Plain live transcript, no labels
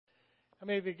How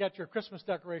many of you got your Christmas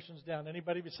decorations down?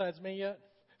 Anybody besides me yet?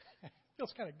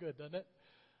 Feels kind of good, doesn't it?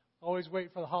 Always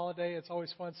wait for the holiday. It's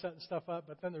always fun setting stuff up.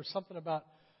 But then there's something about,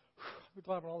 we're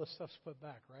glad when all this stuff's put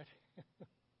back, right?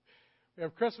 We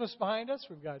have Christmas behind us.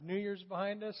 We've got New Year's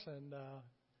behind us. And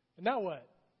now what?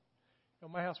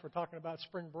 In my house, we're talking about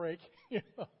spring break.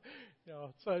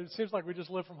 So it seems like we just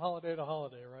live from holiday to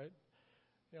holiday, right?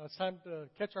 It's time to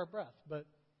catch our breath. But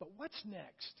what's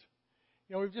next?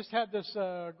 We've just had this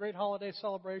great holiday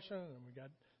celebration, and we got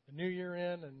the New Year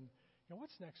in, and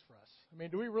what's next for us? I mean,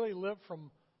 do we really live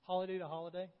from holiday to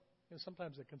holiday?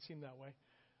 Sometimes it can seem that way.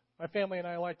 My family and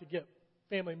I like to get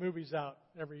family movies out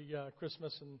every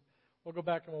Christmas, and we'll go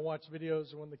back and we'll watch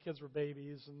videos of when the kids were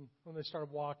babies and when they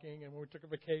started walking and when we took a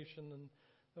vacation, and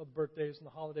the birthdays and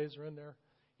the holidays are in there.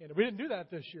 And we didn't do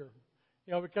that this year,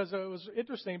 because it was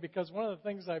interesting, because one of the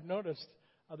things I've noticed,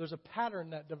 there's a pattern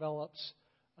that develops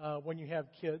when you have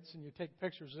kids and you take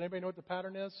pictures. Does anybody know what the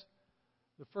pattern is?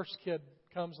 The first kid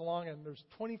comes along and there's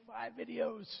 25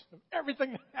 videos of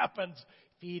everything that happens.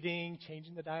 Feeding,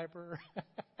 changing the diaper.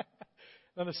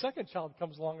 Then the second child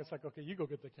comes along and it's like, okay, you go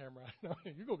get the camera. No,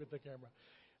 you go get the camera.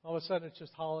 All of a sudden it's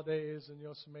just holidays and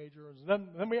some majors. And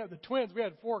then we have the twins. We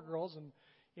had 4 girls,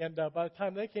 and by the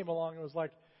time they came along, it was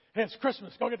like, hey, it's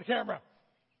Christmas. Go get the camera.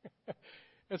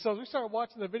 And so as we started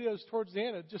watching the videos towards the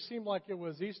end, it just seemed like it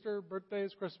was Easter,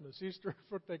 birthdays, Christmas, Easter,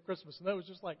 birthday, Christmas. And that was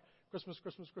just like Christmas,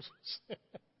 Christmas, Christmas.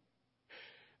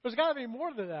 There's got to be more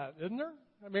to that, isn't there?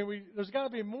 I mean, there's got to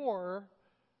be more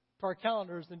to our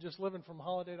calendars than just living from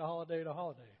holiday to holiday to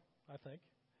holiday, I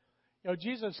think.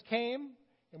 Jesus came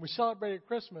and we celebrated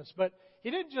Christmas, but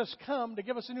He didn't just come to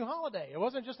give us a new holiday. It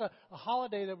wasn't just a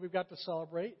holiday that we've got to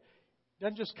celebrate. It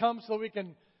doesn't just come so that we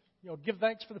can give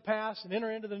thanks for the past and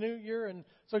enter into the new year. And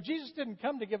so Jesus didn't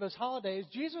come to give us holidays.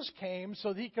 Jesus came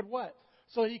so that He could what?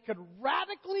 So that He could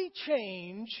radically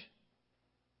change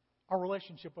our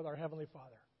relationship with our Heavenly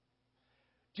Father.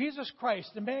 Jesus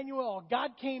Christ, Emmanuel, God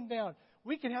came down.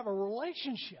 We can have a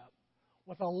relationship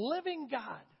with a living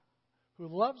God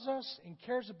who loves us and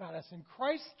cares about us. And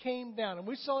Christ came down, and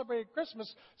we celebrated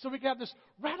Christmas so we could have this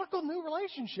radical new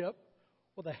relationship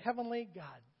with a heavenly God.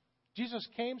 Jesus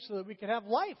came so that we could have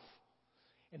life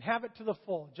and have it to the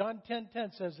full. John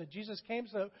 10:10 says that Jesus came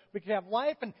so that we could have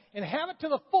life and have it to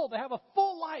the full, to have a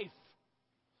full life.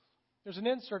 There's an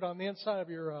insert on the inside of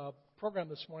your program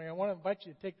this morning. I want to invite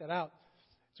you to take that out.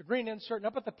 It's a green insert, and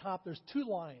up at the top there's 2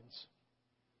 lines.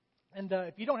 And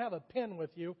if you don't have a pen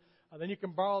with you, then you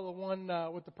can borrow the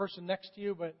one with the person next to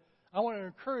you. But I want to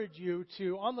encourage you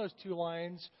to, on those 2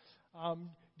 lines,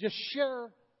 just share.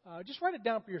 Just write it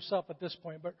down for yourself at this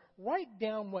point, but write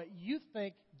down what you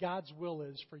think God's will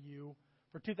is for you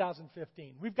for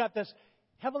 2015. We've got this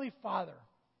Heavenly Father.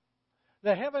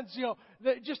 The heavens,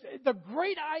 the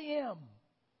great I Am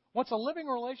wants a living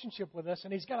relationship with us,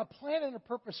 and He's got a plan and a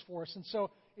purpose for us. And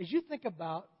so as you think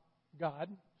about God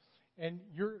and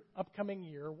your upcoming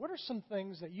year, what are some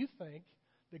things that you think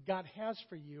that God has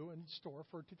for you in store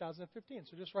for 2015?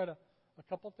 So just write a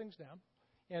couple things down.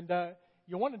 And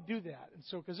you want to do that. And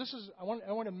so, because I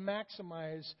want to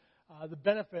maximize the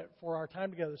benefit for our time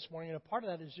together this morning. And a part of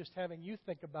that is just having you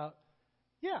think about,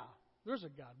 there's a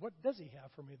God. What does He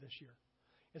have for me this year?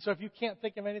 And so if you can't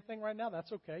think of anything right now, that's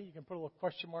okay. You can put a little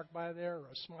question mark by there or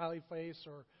a smiley face,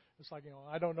 or it's like,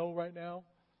 I don't know right now.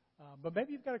 But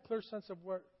maybe you've got a clear sense of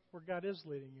where God is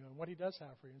leading you and what He does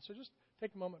have for you. And so just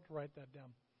take a moment to write that down.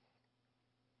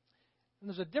 And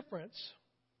there's a difference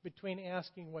between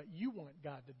asking what you want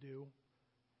God to do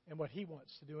and what He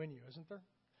wants to do in you, isn't there?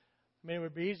 I mean, it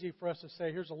would be easy for us to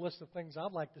say, here's a list of things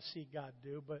I'd like to see God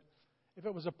do. But if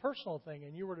it was a personal thing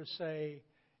and you were to say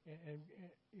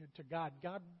to God,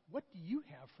 God, what do you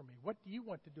have for me? What do you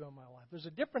want to do in my life? There's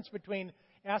a difference between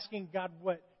asking God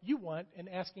what you want and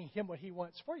asking Him what He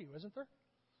wants for you, isn't there?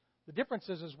 The difference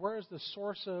is where is the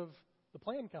source of the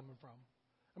plan coming from?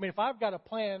 I mean, if I've got a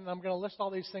plan and I'm going to list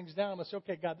all these things down, I'm going to say,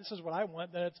 okay, God, this is what I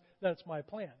want, then it's my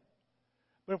plan.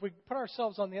 But if we put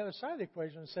ourselves on the other side of the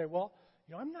equation and say, well,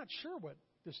 I'm not sure what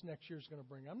this next year is going to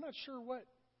bring. I'm not sure what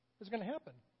is going to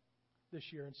happen this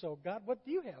year. And so, God, what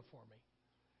do you have for me?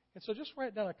 And so just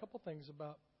write down a couple things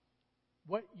about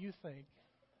what you think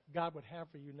God would have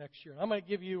for you next year. I'm going to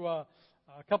give you a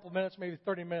couple minutes, maybe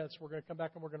 30 minutes. We're going to come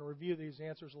back and we're going to review these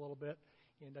answers a little bit.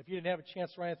 And if you didn't have a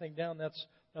chance to write anything down,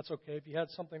 that's okay. If you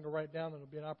had something to write down, then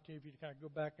it'll be an opportunity for you to kind of go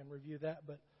back and review that.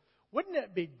 But wouldn't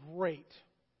it be great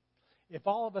if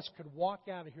all of us could walk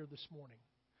out of here this morning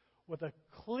with a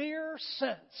clear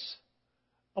sense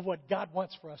of what God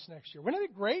wants for us next year? Wouldn't it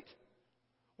be great?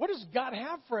 What does God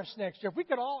have for us next year? If we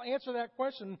could all answer that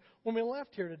question when we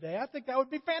left here today, I think that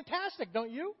would be fantastic, don't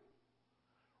you?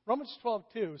 Romans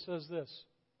 12:2 says this.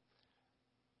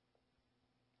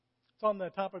 It's on the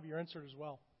top of your insert as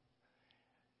well.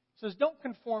 It says, don't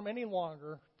conform any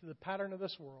longer to the pattern of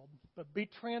this world, but be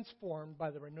transformed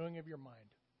by the renewing of your mind.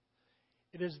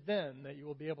 It is then that you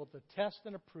will be able to test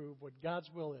and approve what God's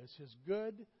will is, His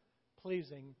good,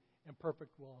 pleasing, and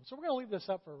perfect will. So we're going to leave this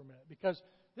up for a minute because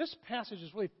this passage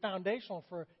is really foundational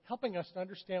for helping us to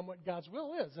understand what God's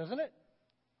will is, isn't it?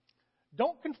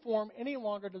 Don't conform any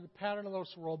longer to the pattern of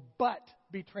this world, but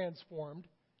be transformed.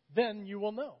 Then you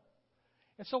will know.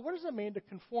 And so what does it mean to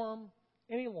conform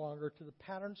any longer to the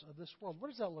patterns of this world? What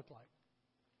does that look like?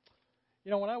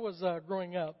 You know, when I was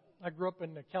growing up, I grew up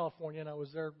in California, and I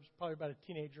was there probably about a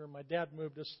teenager, and my dad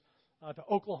moved us to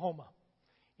Oklahoma.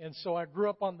 And so I grew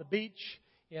up on the beach,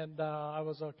 and I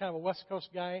was kind of a West Coast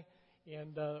guy,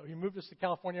 and he moved us to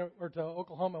California, or to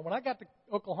Oklahoma. When I got to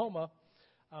Oklahoma,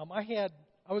 it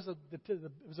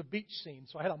was a beach scene,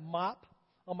 so I had a mop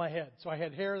on my head. So I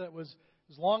had hair that was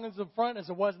as long as the front as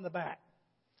it was in the back.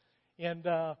 And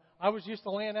I was used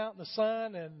to laying out in the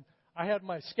sun, and I had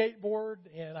my skateboard,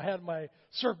 and I had my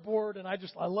surfboard, and I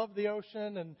loved the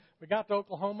ocean. And we got to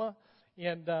Oklahoma,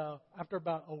 and after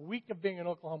about a week of being in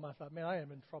Oklahoma, I thought, man, I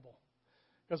am in trouble.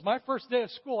 Because my first day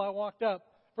of school, I walked up.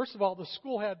 First of all, the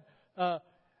school had,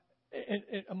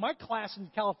 in my class in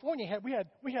California,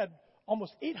 we had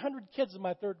almost 800 kids in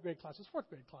my third grade class. It was fourth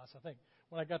grade class, I think,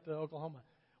 when I got to Oklahoma.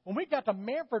 When we got to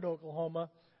Manford, Oklahoma,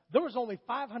 there was only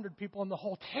 500 people in the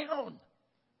whole town.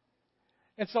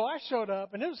 And so I showed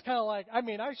up, and it was kind of like, I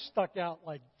stuck out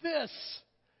like this.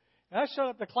 And I showed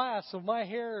up to class with my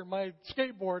hair and my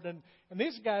skateboard, and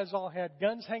these guys all had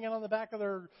guns hanging on the back of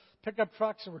their pickup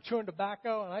trucks and were chewing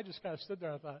tobacco, and I just kind of stood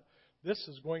there and I thought, this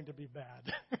is going to be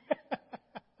bad.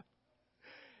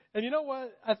 And you know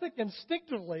what? I think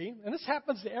instinctively, and this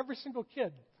happens to every single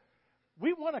kid,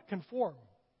 we want to conform.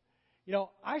 You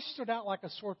know, I stood out like a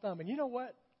sore thumb, and you know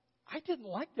what? I didn't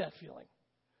like that feeling.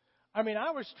 I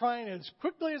was trying as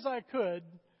quickly as I could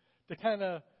to kind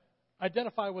of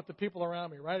identify with the people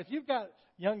around me, right? If you've got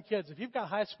young kids, if you've got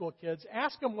high school kids,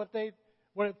 ask them what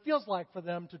it feels like for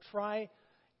them to try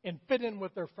and fit in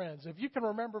with their friends. If you can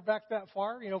remember back that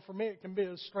far, for me it can be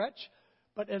a stretch.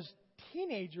 But as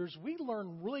teenagers, we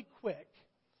learn really quick.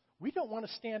 We don't want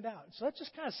to stand out. So that's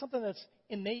just kind of something that's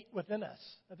innate within us,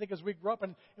 I think, as we grow up,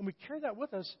 and we carry that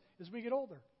with us as we get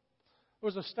older. There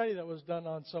was a study that was done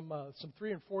on some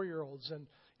 3 and 4-year-olds, and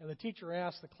the teacher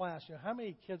asked the class, how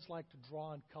many kids like to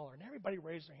draw and color? And everybody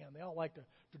raised their hand. They all like to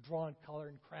draw and color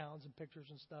and crowns and pictures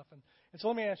and stuff. And so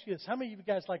let me ask you this. How many of you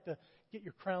guys like to get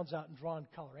your crowns out and draw and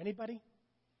color? Anybody?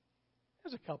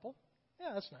 There's a couple.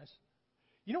 Yeah, that's nice.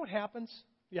 You know what happens?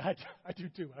 Yeah, I do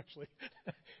too, actually.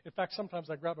 In fact, sometimes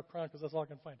I grab a crown because that's all I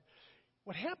can find.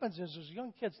 What happens is those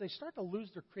young kids, they start to lose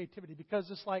their creativity because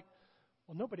it's like,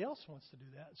 well, nobody else wants to do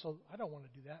that, so I don't want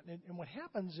to do that. And what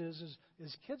happens is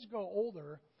as kids grow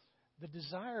older, the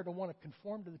desire to want to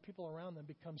conform to the people around them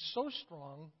becomes so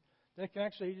strong that it can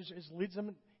actually just leads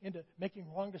them into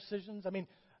making wrong decisions.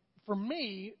 For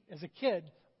me, as a kid,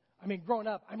 growing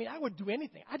up, I would do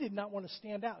anything. I did not want to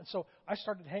stand out. And so I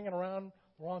started hanging around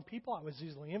the wrong people. I was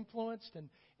easily influenced, and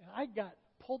I got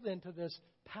pulled into this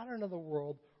pattern of the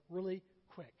world really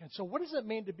quick. And so what does it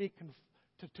mean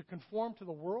to conform to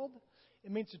the world?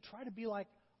 It means to try to be like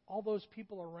all those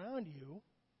people around you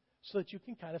so that you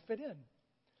can kind of fit in.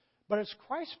 But as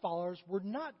Christ followers, we're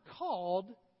not called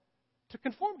to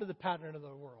conform to the pattern of the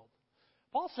world.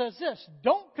 Paul says this,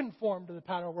 don't conform to the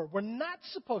pattern of the world. We're not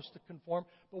supposed to conform,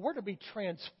 but we're to be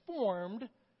transformed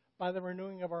by the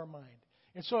renewing of our mind.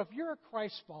 And so if you're a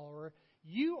Christ follower,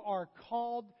 you are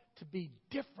called to be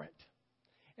different.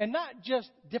 And not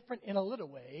just different in a little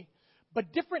way,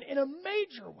 but different in a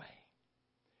major way.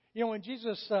 When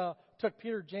Jesus took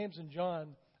Peter, James, and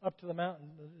John up to the mountain,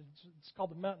 it's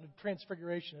called the Mountain of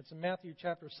Transfiguration. It's in Matthew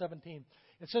chapter 17.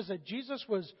 It says that Jesus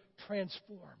was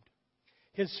transformed.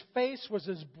 His face was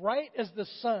as bright as the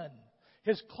sun.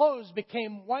 His clothes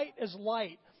became white as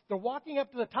light. They're walking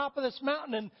up to the top of this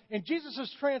mountain, and Jesus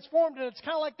is transformed, and it's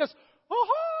kind of like this,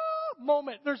 aha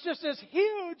moment. There's just this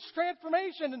huge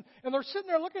transformation, and they're sitting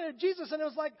there looking at Jesus, and it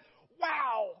was like,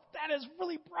 wow, that is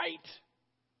really bright.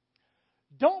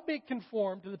 Don't be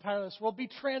conformed to the pattern of this world. Be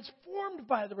transformed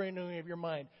by the renewing of your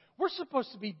mind. We're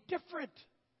supposed to be different,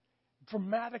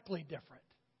 dramatically different,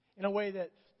 in a way that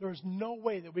there's no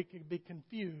way that we could be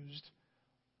confused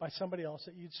by somebody else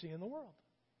that you'd see in the world.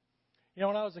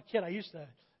 When I was a kid, I used to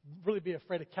really be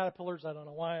afraid of caterpillars. I don't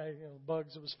know why.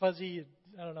 Bugs. It was fuzzy.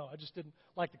 I don't know. I just didn't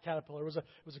like the caterpillar.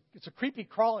 It's a creepy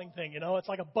crawling thing. It's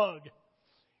like a bug.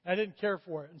 I didn't care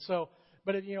for it. And so,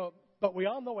 but we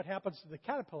all know what happens to the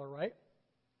caterpillar, right?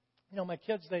 My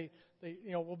kids,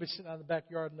 we'll be sitting out in the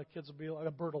backyard, and the kids will be like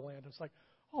a birdland. It's like,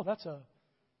 oh, that's a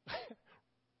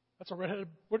that's a red-headed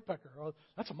woodpecker. Or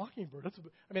that's a mockingbird.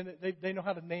 They know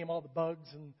how to name all the bugs,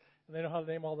 and they know how to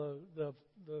name all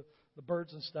the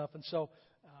birds and stuff. And so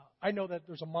I know that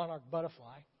there's a monarch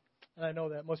butterfly, and I know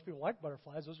that most people like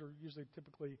butterflies. Those are usually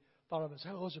typically thought of as,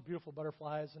 oh, those are beautiful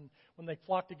butterflies. And when they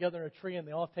flock together in a tree and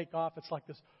they all take off, it's like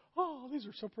this, oh, these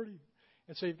are so pretty.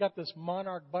 And so you've got this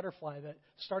monarch butterfly that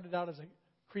started out as a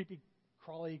creepy,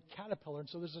 crawly caterpillar. And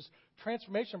so there's this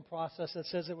transformation process that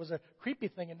says it was a creepy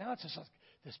thing, and now it's just like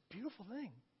this beautiful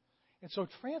thing. And so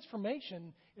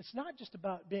transformation, it's not just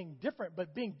about being different,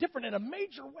 but being different in a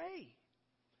major way.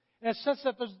 In a sense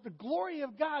that the glory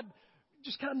of God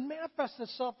just kind of manifests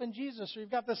itself in Jesus. So you've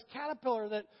got this caterpillar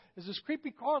that is this creepy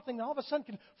crawler thing that all of a sudden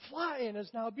can fly and is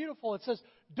now beautiful. It says,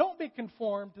 don't be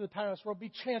conformed to the pattern of this world.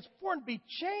 Be transformed, be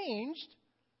changed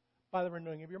by the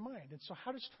renewing of your mind. And so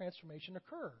how does transformation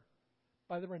occur?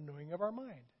 By the renewing of our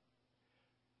mind.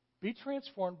 Be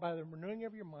transformed by the renewing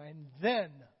of your mind, then,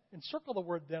 encircle the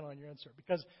word then on your insert,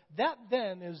 because that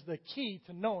then is the key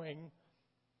to knowing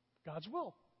God's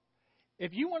will.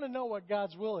 If you want to know what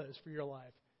God's will is for your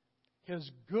life, His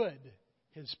good,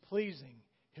 His pleasing,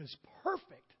 His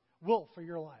perfect will for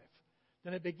your life,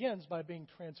 then it begins by being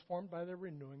transformed by the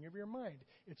renewing of your mind.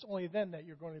 It's only then that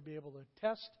you're going to be able to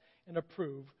test and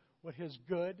approve what His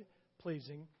good,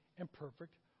 pleasing, and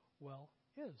perfect will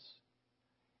is.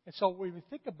 And so when we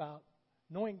think about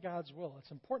knowing God's will,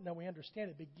 it's important that we understand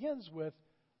it begins with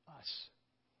us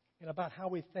and about how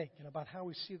we think and about how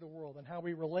we see the world and how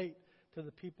we relate to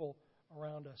the people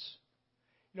around us.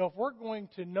 If we're going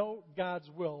to know God's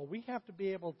will, we have to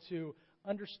be able to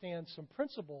understand some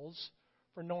principles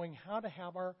for knowing how to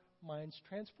have our minds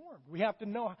transformed. We have to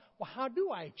know, well, how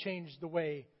do I change the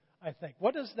way I think?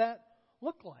 What does that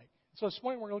look like? So this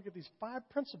morning we're going to look at these 5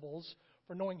 principles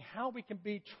for knowing how we can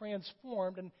be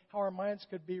transformed and how our minds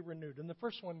could be renewed. And the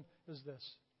first one is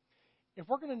this. If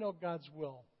we're going to know God's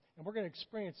will and we're going to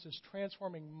experience this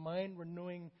transforming,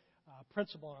 mind-renewing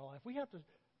principle in our life, we have to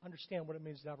understand what it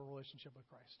means to have a relationship with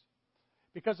Christ.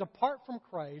 Because apart from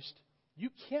Christ, you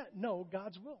can't know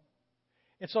God's will.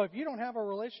 And so if you don't have a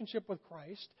relationship with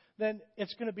Christ, then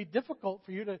it's going to be difficult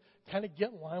for you to kind of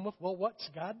get in line with, well, what's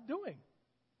God doing?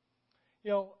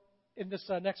 In this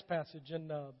next passage in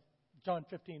John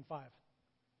 15:5,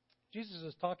 Jesus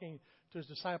is talking to His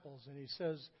disciples, and He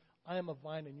says, I am a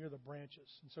vine and you're the branches.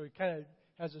 And so He kind of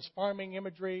has this farming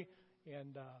imagery,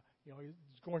 and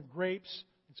He's growing grapes.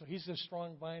 And so He's this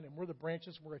strong vine, and we're the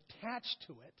branches. We're attached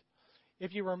to it.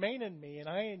 If you remain in Me and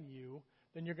I in you,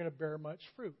 then you're going to bear much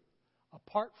fruit.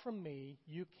 Apart from Me,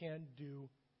 you can do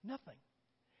nothing.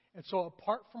 And so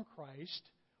apart from Christ,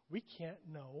 we can't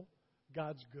know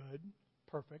God's good,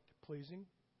 perfect, pleasing,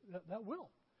 that will.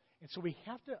 And so we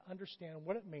have to understand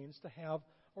what it means to have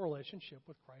a relationship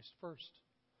with Christ first.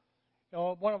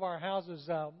 One of our houses,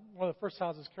 one of the first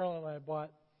houses Carolyn and I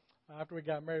bought after we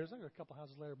got married, it was like a couple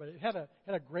houses later, but it had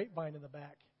a grapevine in the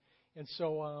back. And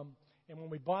so, and when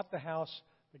we bought the house,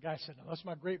 the guy said, no, that's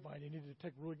my grapevine. You need to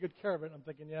take really good care of it. And I'm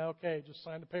thinking, yeah, okay, just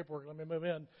sign the paperwork. Let me move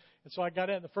in. And so I got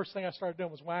in. The first thing I started doing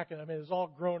was whacking. It was all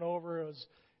grown over. It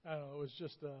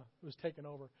was taken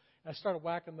over. And I started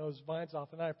whacking those vines off,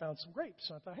 and then I found some grapes.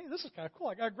 So I thought, hey, this is kind of cool.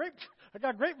 I got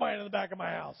a grapevine in the back of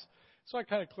my house. So I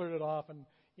kind of cleared it off, and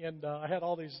I had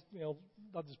all these,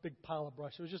 this big pile of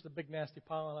brush. It was just a big nasty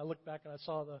pile, and I looked back and I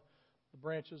saw the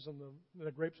branches and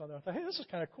the grapes on there. I thought, hey, this is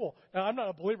kind of cool. Now, I'm not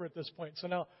a believer at this point. So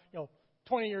now,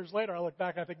 20 years later, I look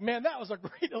back and I think, man, that was a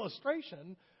great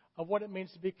illustration of what it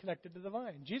means to be connected to the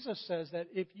vine. Jesus says that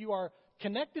if you are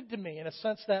connected to Me in a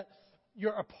sense that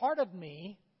you're a part of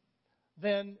Me,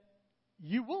 then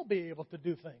you will be able to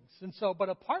do things. And so, but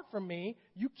apart from Me,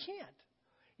 you can't.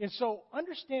 And so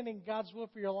understanding God's will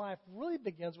for your life really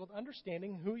begins with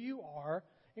understanding who you are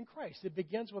in Christ. It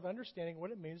begins with understanding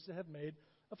what it means to have made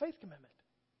a faith commitment.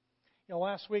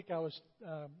 Last week there was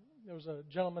a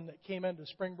gentleman that came into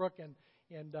Springbrook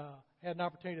and had an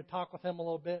opportunity to talk with him a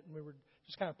little bit, and we were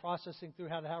just kind of processing through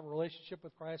how to have a relationship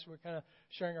with Christ. We were kind of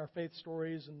sharing our faith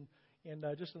stories, and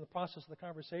just in the process of the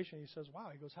conversation, he says, wow,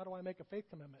 he goes, how do I make a faith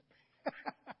commitment?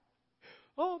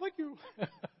 Oh, thank you.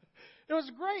 It was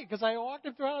great because I walked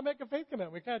him through how to make a faith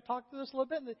commitment. We kind of talked through this a little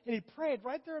bit, and he prayed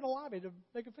right there in the lobby to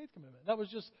make a faith commitment. That was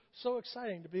just so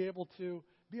exciting to be able to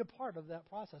be a part of that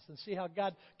process and see how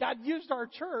God used our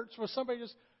church with somebody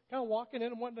just kind of walking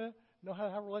in and wanting to know how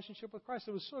to have a relationship with Christ.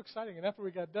 It was so exciting. And after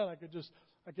we got done, I could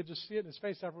just see it in his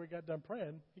face after we got done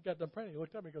praying. He got done praying. He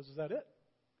looked at me and goes, is that it?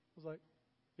 I was like,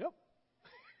 yep.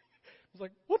 I was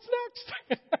like, what's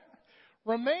next?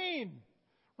 Remain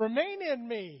in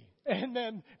Me.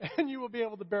 and you will be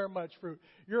able to bear much fruit.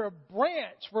 You're a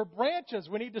branch. We're branches.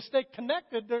 We need to stay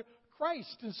connected to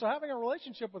Christ. And so having a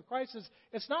relationship with Christ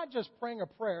it's not just praying a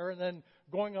prayer and then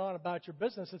going on about your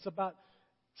business. It's about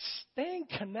staying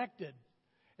connected.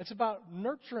 It's about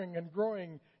nurturing and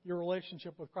growing your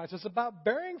relationship with Christ. It's about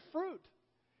bearing fruit.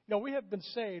 We have been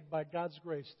saved by God's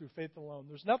grace through faith alone.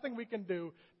 There's nothing we can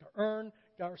do to earn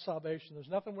our salvation. There's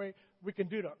nothing we can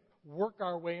do to work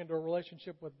our way into a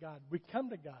relationship with God. We come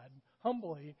to God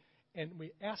humbly, and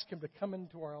we ask Him to come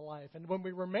into our life. And when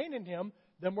we remain in Him,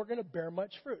 then we're going to bear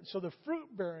much fruit. So the fruit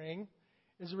bearing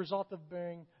is a result of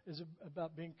is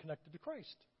about being connected to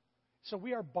Christ. So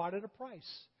we are bought at a price.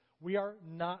 We are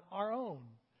not our own.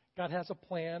 God has a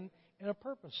plan and a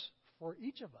purpose for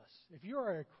each of us. If you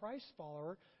are a Christ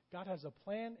follower, God has a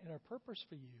plan and a purpose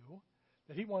for you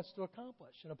that He wants to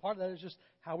accomplish. And a part of that is just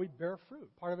how we bear fruit.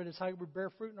 Part of it is how we bear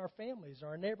fruit in our families, in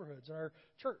our neighborhoods, in our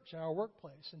church, in our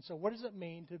workplace. And so what does it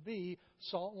mean to be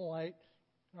salt and light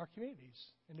in our communities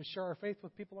and to share our faith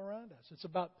with people around us? It's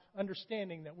about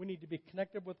understanding that we need to be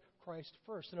connected with Christ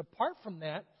first. And apart from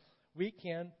that, we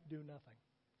can do nothing.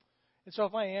 And so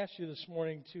if I asked you this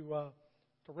morning to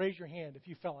raise your hand if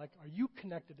you felt like, are you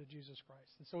connected to Jesus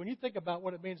Christ? And so when you think about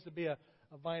what it means to be a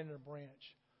vine and a branch,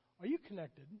 are you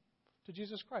connected to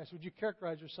Jesus Christ? Would you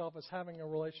characterize yourself as having a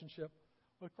relationship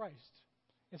with Christ?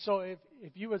 And so if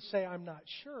you would say, I'm not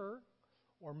sure,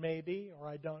 or maybe, or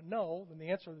I don't know, then the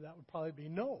answer to that would probably be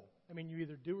no. I mean, you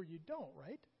either do or you don't,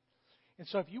 right? And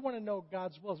so if you want to know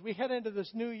God's will, as we head into this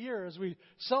new year, as we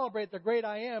celebrate the great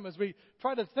I Am, as we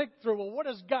try to think through, well, what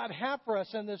does God have for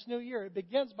us in this new year? It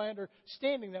begins by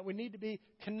understanding that we need to be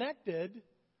connected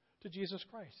to Jesus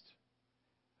Christ.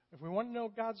 If we want to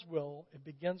know God's will, it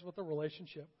begins with a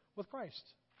relationship with Christ.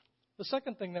 The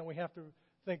second thing that we have to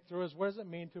think through is, what does it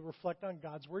mean to reflect on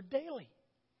God's Word daily?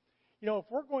 If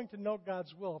we're going to know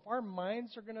God's will, if our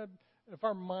minds are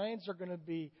going to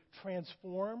be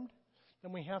transformed,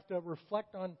 then we have to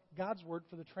reflect on God's Word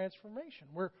for the transformation.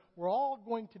 We're all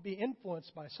going to be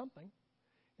influenced by something.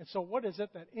 And so what is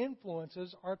it that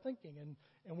influences our thinking?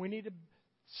 And we need to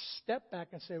step back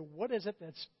and say, what is it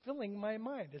that's filling my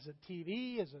mind? Is it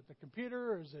TV? Is it the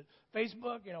computer? Is it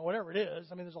Facebook? Whatever it is.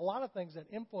 I mean, there's a lot of things that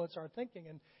influence our thinking.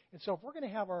 And so if we're going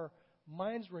to have our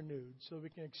minds renewed so we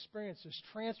can experience this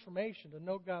transformation to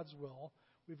know God's will,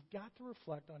 we've got to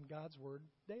reflect on God's Word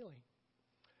daily.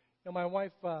 My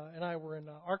wife and I were in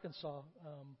Arkansas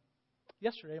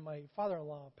yesterday. My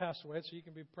father-in-law passed away, so you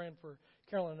can be praying for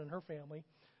Carolyn and her family.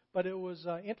 But it was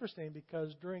interesting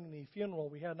because during the funeral,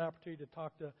 we had an opportunity to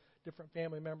talk to different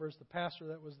family members. The pastor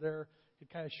that was there had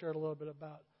kind of shared a little bit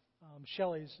about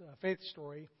Shelley's faith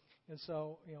story. And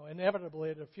so,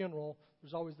 inevitably at a funeral,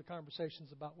 there's always the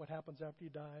conversations about what happens after you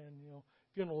die. And,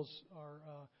 funerals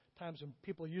are times when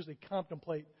people usually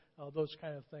contemplate those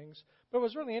kind of things. But it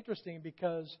was really interesting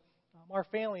because our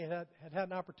family had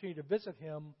an opportunity to visit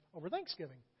him over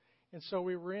Thanksgiving. And so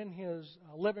we were in his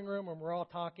living room and we're all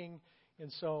talking.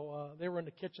 And so they were in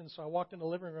the kitchen. So I walked in the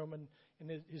living room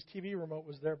and his TV remote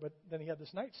was there. But then he had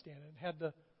this nightstand and it had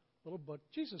the little book,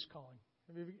 Jesus Calling.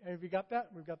 Have you got that?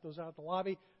 We've got those out at the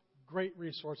lobby. Great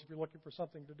resource if you're looking for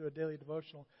something to do a daily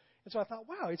devotional. And so I thought,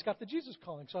 wow, he's got the Jesus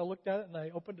Calling. So I looked at it and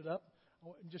I opened it up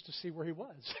just to see where he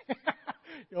was.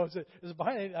 It was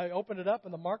behind it. I opened it up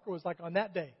and the marker was like on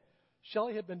that day.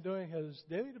 Shelley had been doing his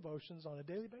daily devotions on a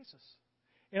daily basis.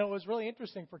 It was really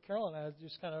interesting for Carolyn. I was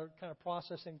just kind of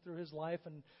processing through his life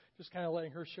and just kind of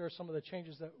letting her share some of the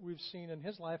changes that we've seen in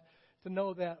his life to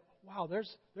know that, wow,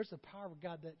 there's the power of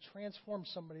God that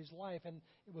transforms somebody's life. And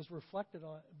it was reflected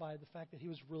by the fact that he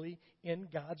was really in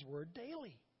God's Word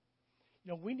daily.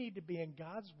 We need to be in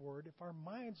God's Word if our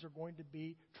minds are going to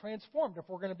be transformed, if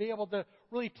we're going to be able to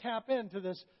really tap into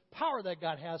this power that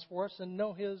God has for us and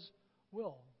know His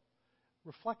will.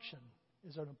 Reflection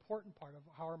is an important part of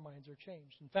how our minds are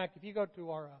changed. In fact, if you go to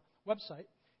our website,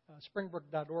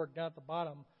 springbrook.org, down at the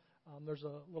bottom, there's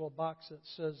a little box that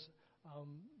says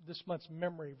this month's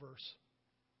memory verse.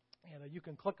 And you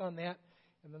can click on that,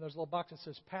 and then there's a little box that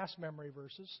says past memory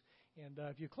verses. And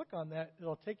if you click on that,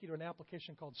 it'll take you to an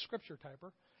application called Scripture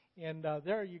Typer. And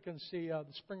there you can see the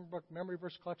Springbrook Memory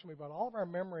Verse Collection. We've got all of our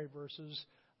memory verses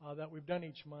that we've done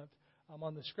each month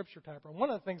on the Scripture Typer. And one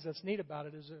of the things that's neat about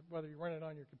it is that whether you run it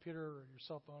on your computer or your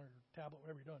cell phone or your tablet,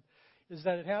 whatever you're doing, is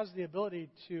that it has the ability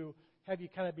to have you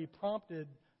kind of be prompted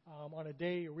on a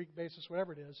day or week basis,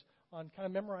 whatever it is, on kind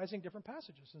of memorizing different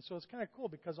passages. And so it's kind of cool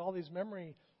because all these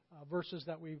memory verses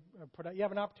that we put out, you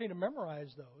have an opportunity to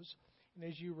memorize those. And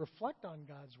as you reflect on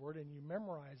God's Word and you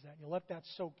memorize that and you let that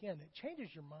soak in, it changes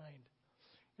your mind.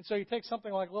 And so you take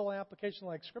something like a little application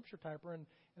like Scripture Typer,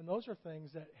 and those are things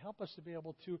that help us to be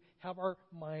able to have our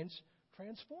minds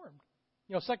transformed.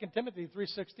 2 Timothy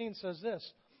 3:16 says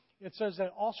this. It says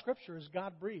that all Scripture is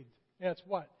God-breathed. And it's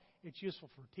what? It's useful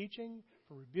for teaching,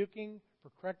 for rebuking, for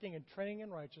correcting, and training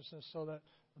in righteousness, so that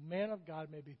the man of God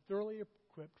may be thoroughly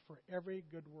equipped for every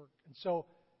good work. And so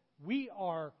we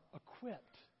are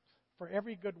equipped for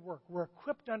every good work. We're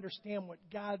equipped to understand what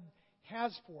God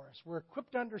has for us. We're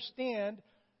equipped to understand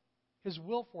His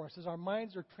will for us as our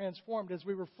minds are transformed, as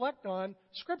we reflect on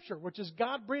Scripture, which is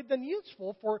God-breathed and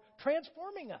useful for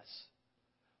transforming us.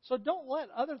 So don't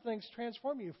let other things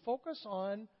transform you. Focus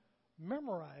on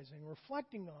memorizing,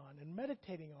 reflecting on, and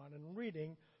meditating on and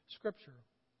reading Scripture.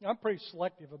 I'm pretty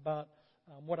selective about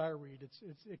what I read.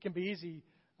 It can be easy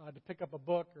to pick up a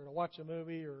book or to watch a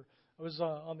movie. Or I was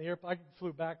on the airplane. I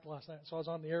flew back last night, so I was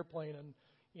on the airplane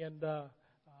and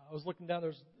I was looking down.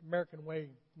 There's American Way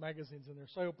magazines in there,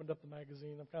 so I opened up the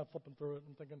magazine. I'm kind of flipping through it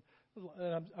and thinking.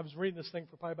 And I was reading this thing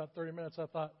for probably about 30 minutes. I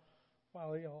thought,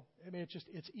 wow,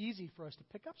 it's easy for us to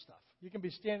pick up stuff. You can be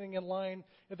standing in line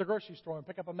at the grocery store and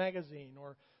pick up a magazine,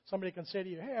 or somebody can say to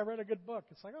you, hey, I read a good book.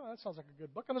 It's like, oh, that sounds like a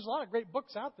good book. And there's a lot of great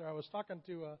books out there. I was talking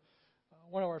to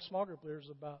one of our small group leaders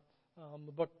about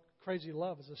the book Crazy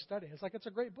Love as a study. It's like, it's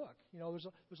a great book.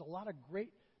 There's a lot of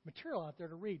great material out there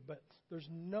to read, but there's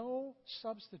no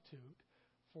substitute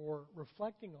for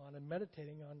reflecting on and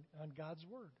meditating on God's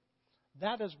Word.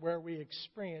 That is where we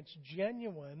experience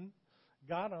genuine,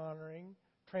 God-honoring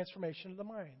transformation of the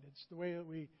mind. It's the way that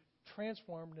we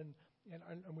transformed and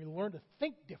we learn to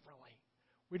think differently.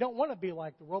 We don't want to be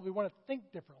like the world. We want to think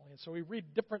differently. And so we read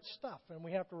different stuff, and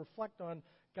we have to reflect on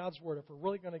God's Word if we're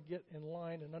really going to get in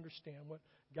line and understand what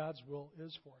God's will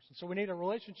is for us. And so we need a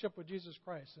relationship with Jesus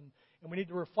Christ, and we need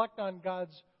to reflect on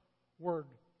God's Word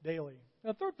daily.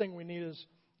 And the third thing we need is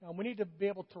we need to be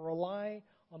able to rely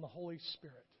on the Holy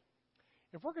Spirit.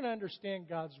 If we're going to understand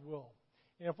God's will,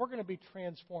 and if we're going to be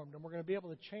transformed and we're going to be able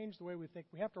to change the way we think,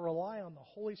 we have to rely on the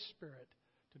Holy Spirit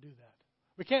to do that.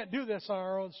 We can't do this on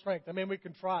our own strength. I mean, we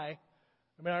can try.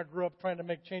 I grew up trying to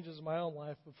make changes in my own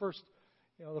life. The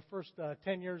first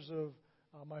 10 years of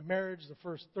my marriage, the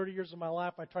first 30 years of my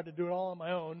life, I tried to do it all on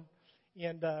my own.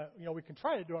 And, we can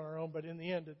try to do it on our own, but in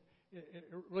the end, it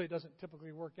really doesn't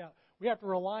typically work out. We have to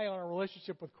rely on our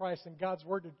relationship with Christ and God's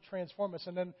Word to transform us,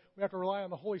 and then we have to rely on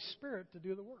the Holy Spirit to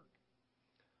do the work.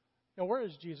 Now, where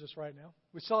is Jesus right now?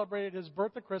 We celebrated His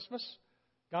birth at Christmas.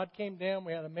 God came down.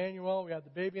 We had Emmanuel. We had the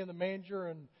baby in the manger,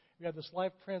 and we had this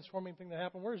life-transforming thing that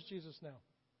happened. Where is Jesus now?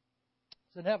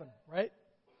 He's in heaven, right?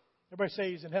 Everybody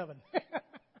say He's in heaven.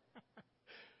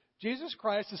 Jesus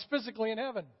Christ is physically in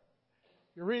heaven.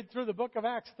 You read through the book of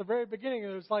Acts at the very beginning,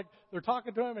 and it's like they're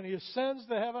talking to Him, and He ascends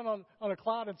to heaven on a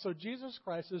cloud. And so Jesus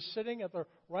Christ is sitting at the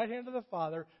right hand of the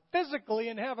Father, physically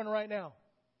in heaven right now.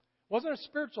 It wasn't a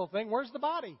spiritual thing. Where's the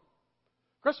body?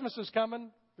 Christmas is coming.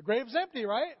 The grave's empty,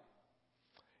 right?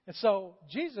 And so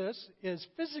Jesus is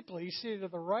physically seated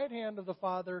at the right hand of the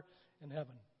Father in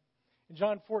heaven. In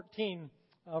John 14,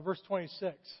 verse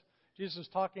 26, Jesus is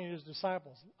talking to His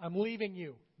disciples. I'm leaving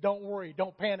you. Don't worry.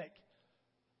 Don't panic.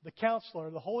 The Counselor,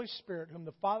 the Holy Spirit, whom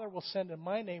the Father will send in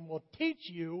my name, will teach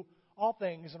you all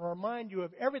things and remind you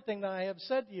of everything that I have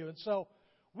said to you. And so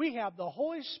we have the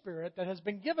Holy Spirit that has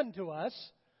been given to us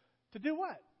to do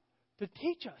what? To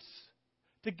teach us,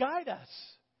 to guide us,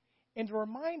 and to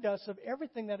remind us of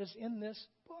everything that is in this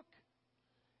book.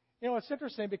 It's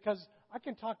interesting because I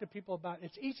can talk to people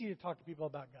it's easy to talk to people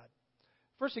about God.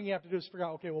 First thing you have to do is figure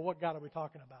out, okay, well, what God are we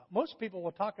talking about? Most people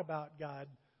will talk about God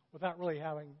without really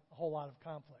having a whole lot of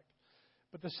conflict.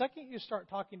 But the second you start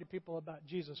talking to people about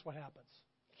Jesus, what happens?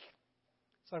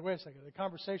 It's like, wait a second, the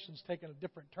conversation's taken a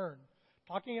different turn.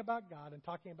 Talking about God and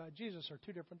talking about Jesus are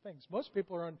two different things. Most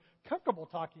people are uncomfortable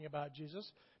talking about Jesus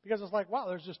because it's like, wow,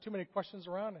 there's just too many questions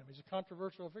around Him. He's a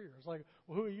controversial figure. It's like,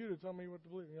 well, who are you to tell me what to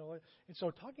believe? And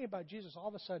so talking about Jesus all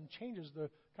of a sudden changes the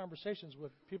conversations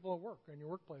with people at work, or in your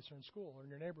workplace, or in school, or in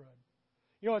your neighborhood.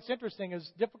 What's interesting,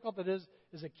 as difficult it is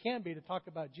as it can be to talk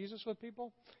about Jesus with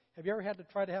people, have you ever had to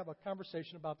try to have a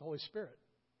conversation about the Holy Spirit?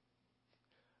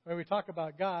 When we talk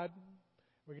about God,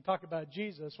 we can talk about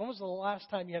Jesus. When was the last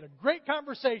time you had a great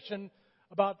conversation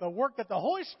about the work that the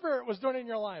Holy Spirit was doing in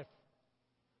your life?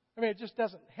 It just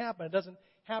doesn't happen. It doesn't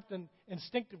happen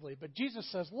instinctively. But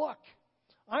Jesus says, look,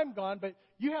 I'm gone, but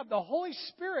you have the Holy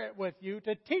Spirit with you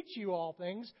to teach you all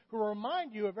things, who will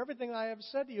remind you of everything I have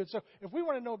said to you. And so if we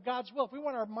want to know God's will, if we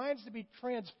want our minds to be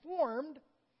transformed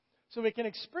so we can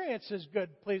experience His good,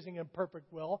 pleasing, and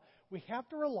perfect will, we have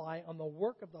to rely on the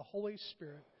work of the Holy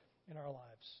Spirit in our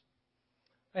lives.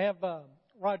 I have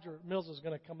Roger Mills is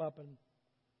going to come up, and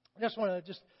I just want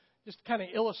to just to kind of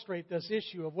illustrate this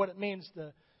issue of what it means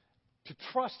to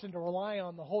trust and to rely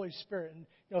on the Holy Spirit. And,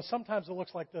 sometimes it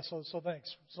looks like this, so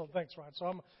thanks. So thanks, Rod. So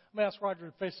I'm going to ask Roger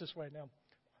to face this way now.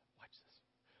 Watch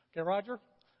this. Okay, Roger,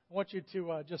 I want you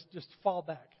to just fall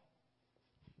back.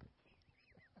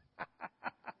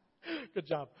 Good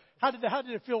job. How did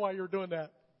it feel while you were doing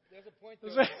that? There's a point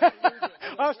there.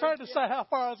 I was trying to decide how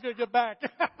far I was going to get back.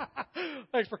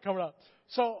 Thanks for coming up.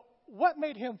 So what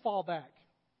made him fall back?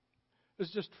 It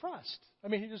was just trust. I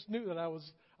mean, he just knew that I was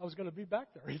going to be back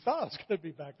there. He thought I was going to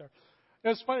be back there. It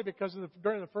was funny because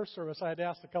during the first service, I had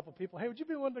asked a couple of people, hey, would you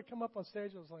be willing to come up on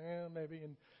stage? I was like, yeah, maybe.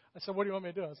 And I said, what do you want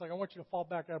me to do? I was like, I want you to fall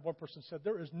back. And one person said,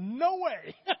 there is no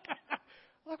way.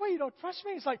 I'm like, well, you don't trust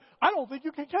me? He's like, I don't think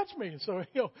you can catch me. So,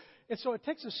 and so it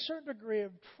takes a certain degree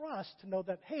of trust to know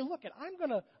that, hey, look, I'm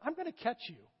gonna catch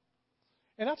you.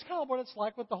 And that's kind of what it's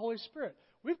like with the Holy Spirit.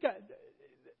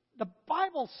 The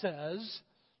Bible says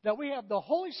that we have the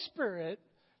Holy Spirit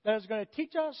that is going to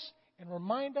teach us and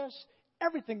remind us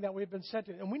everything that we've been sent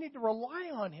to. And we need to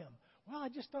rely on Him. Well, I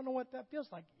just don't know what that feels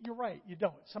like. You're right, you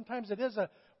don't. Sometimes it is a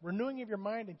renewing of your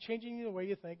mind and changing the way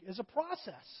you think is a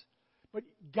process. But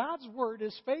God's Word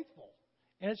is faithful,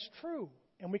 and it's true,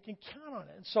 and we can count on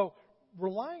it. And so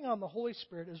relying on the Holy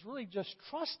Spirit is really just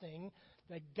trusting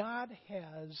that God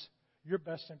has your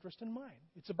best interest in mind.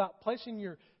 It's about placing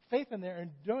your faith in there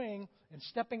and doing and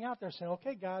stepping out there saying,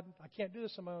 okay, God, I can't do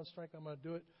this on my own strength. I'm going to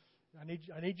do it. I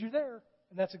need you there.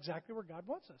 And that's exactly where God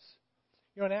wants us.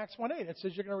 In Acts 1:8, it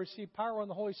says you're going to receive power when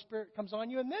the Holy Spirit comes on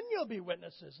you, and then you'll be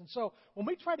witnesses. And so when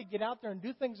we try to get out there and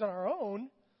do things on our own,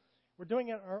 we're doing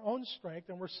it in our own strength,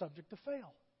 and we're subject to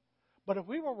fail. But if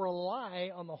we will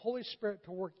rely on the Holy Spirit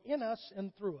to work in us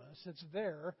and through us, it's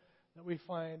there that we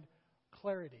find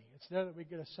clarity. It's there that we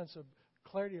get a sense of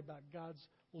clarity about God's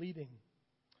leading.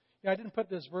 I didn't put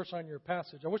this verse on your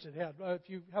passage. I wish it had. If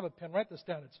you have a pen, write this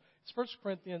down. It's 1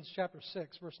 Corinthians chapter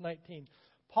 6, verse 19.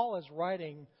 Paul is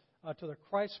writing to the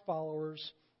Christ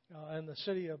followers in the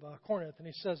city of Corinth, and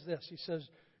he says this. He says,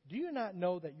 do you not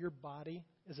know that your body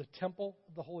is a temple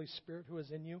of the Holy Spirit who is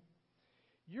in you?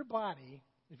 Your body,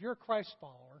 if you're a Christ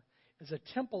follower, is a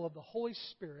temple of the Holy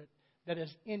Spirit that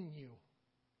is in you.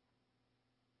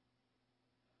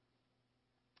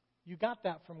 You got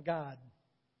that from God.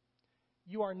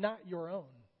 You are not your own.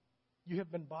 You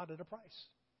have been bought at a price.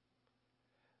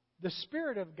 The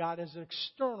Spirit of God is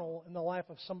external in the life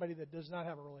of somebody that does not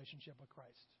have a relationship with Christ.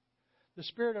 The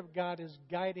Spirit of God is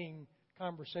guiding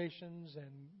conversations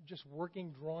and just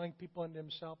working, drawing people into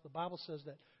Himself. The Bible says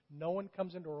that no one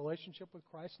comes into a relationship with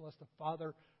Christ unless the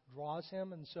Father draws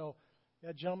him. And so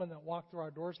that gentleman that walked through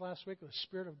our doors last week, the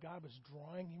Spirit of God was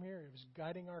drawing him here. It was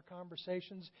guiding our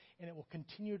conversations, and it will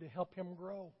continue to help him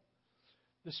grow.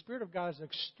 The Spirit of God is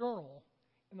external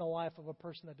in the life of a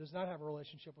person that does not have a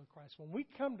relationship with Christ. When we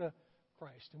come to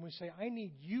Christ and we say, I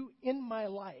need you in my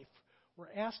life,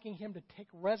 we're asking Him to take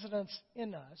residence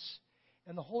in us,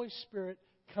 and the Holy Spirit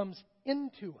comes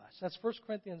into us. That's 1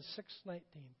 Corinthians 6:19.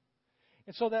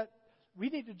 And so that we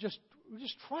need to just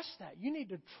trust that. You need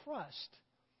to trust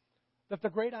that the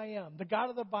great I Am, the God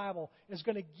of the Bible, is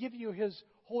going to give you His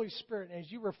Holy Spirit. And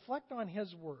as you reflect on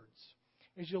His words,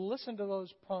 as you listen to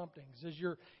those promptings, as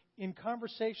you're in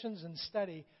conversations and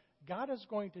study, God is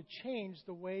going to change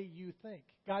the way you think.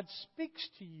 God speaks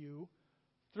to you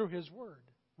through His Word.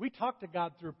 We talk to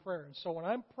God through prayer. And so when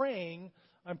I'm praying,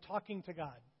 I'm talking to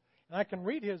God. And I can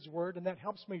read His Word, and that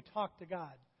helps me talk to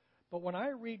God. But when I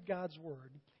read God's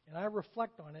Word, and I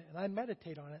reflect on it, and I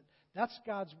meditate on it, that's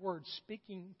God's Word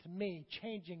speaking to me,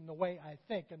 changing the way I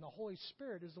think. And the Holy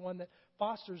Spirit is the one that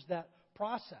fosters that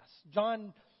process.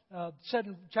 John said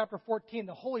in chapter 14,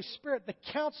 the Holy Spirit, the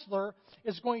counselor,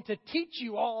 is going to teach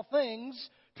you all things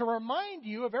to remind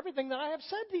you of everything that I have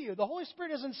said to you. The Holy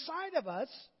Spirit is inside of us,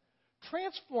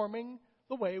 transforming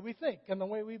the way we think and the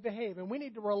way we behave. And we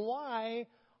need to rely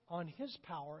on His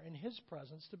power and His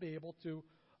presence to be able to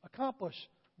accomplish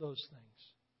those things.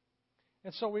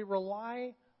 And so we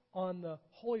rely on the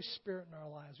Holy Spirit in our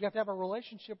lives. We have to have a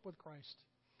relationship with Christ.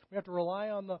 We have to rely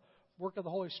on the work of the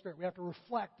Holy Spirit. We have to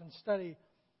reflect and study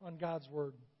on God's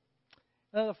Word.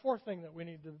 And the fourth thing that we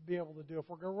need to be able to do, if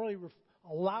we're going to really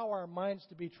allow our minds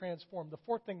to be transformed, the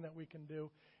fourth thing that we can do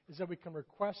is that we can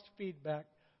request feedback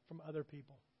from other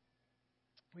people.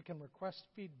 We can request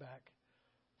feedback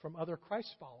from other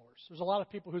Christ followers. There's a lot of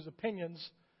people whose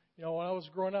opinions, when I was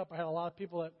growing up, I had a lot of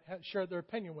people that had shared their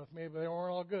opinion with me, but they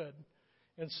weren't all good.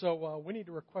 And so we need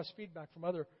to request feedback from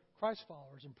other Christ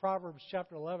followers. In Proverbs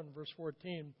chapter 11, verse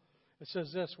 14, it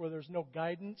says this, where there's no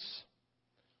guidance,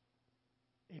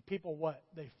 a people what?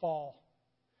 They fall.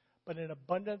 But in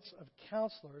abundance of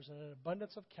counselors,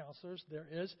 there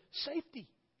is safety.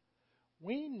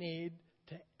 we need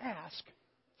to ask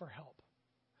for help.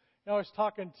 I was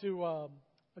talking to a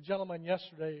gentleman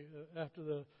yesterday after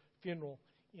the funeral,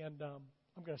 and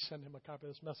I'm going to send him a copy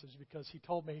of this message because he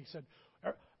told me, he said,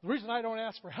 the reason I don't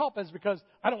ask for help is because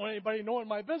I don't want anybody knowing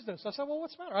my business. I said, well,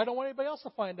 what's the matter? I don't want anybody else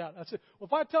to find out. I said, well,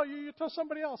 if I tell you, you tell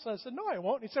somebody else. And I said, no, I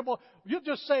won't. And he said, well, you'll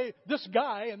just say this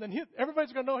guy, and then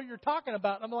everybody's going to know who you're talking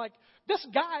about. And I'm like, this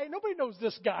guy? Nobody knows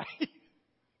this guy.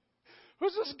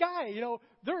 Who's this guy?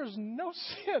 There is no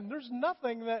sin. There's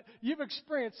nothing that you've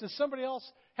experienced that somebody else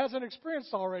hasn't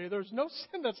experienced already. There's no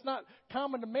sin that's not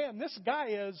common to man. This guy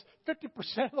is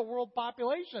 50% of the world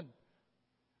population.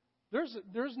 There's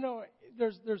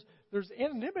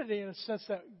anonymity in a sense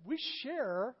that we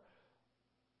share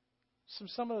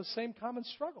some of the same common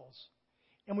struggles.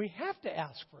 And we have to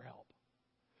ask for help.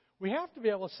 We have to be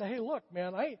able to say, hey, look,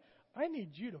 man, I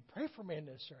need you to pray for me in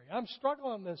this area. I'm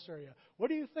struggling in this area. What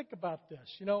do you think about this?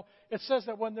 It says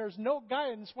that when there's no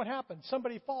guidance, what happens?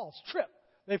 Somebody falls, trip.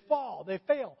 They fall, they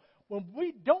fail. When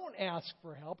we don't ask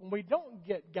for help and we don't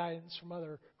get guidance from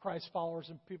other Christ followers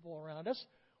and people around us,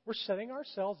 we're setting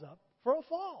ourselves up for a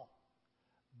fall.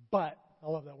 But, I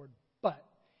love that word, but,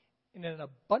 in an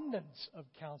abundance of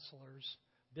counselors,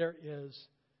 there is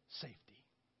safety.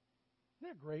 Isn't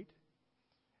that great?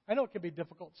 I know it can be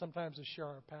difficult sometimes to share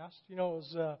our past.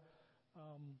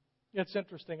 It's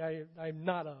interesting. I'm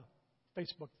not a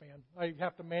Facebook fan. I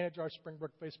have to manage our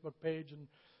Springbrook Facebook page, and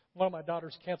one of my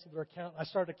daughters canceled their account. I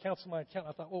started to cancel my account.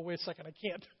 I thought, oh, wait a second, I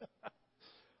can't.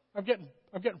 I'm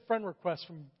getting friend requests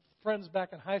from friends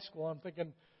back in high school. I'm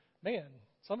thinking, man,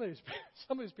 some of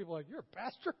these people are like, you're a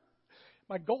pastor?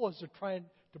 My goal is to try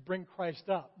to bring Christ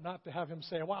up, not to have him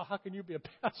say, wow, how can you be a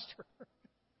pastor?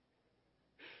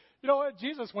 You know what?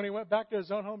 Jesus, when he went back to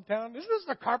his own hometown, isn't this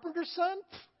the carpenter's son?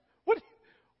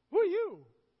 Who are you?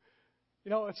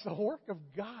 It's the work of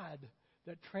God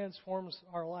that transforms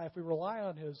our life. We rely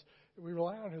on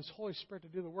His Holy Spirit to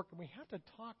do the work, and we have to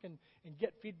talk and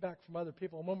get feedback from other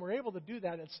people. And when we're able to do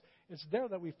that, it's there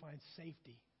that we find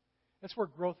safety. That's where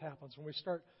growth happens, when we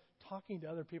start talking to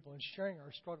other people and sharing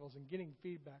our struggles and getting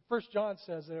feedback. 1 John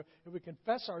says that if we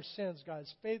confess our sins, God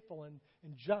is faithful and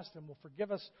just and will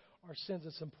forgive us our sins.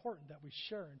 It's important that we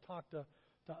share and talk to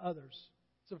others.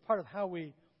 It's a part of how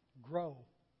we grow.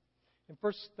 In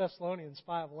 1 Thessalonians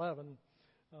 5:11,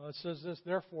 it says this,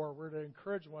 therefore, we're to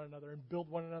encourage one another and build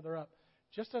one another up,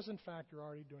 just as in fact you're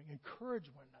already doing. Encourage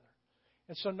one another.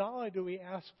 And so not only do we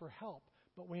ask for help,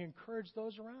 but we encourage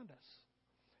those around us.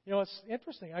 It's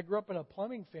interesting. I grew up in a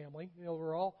plumbing family.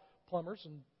 We're all plumbers,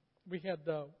 and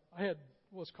I had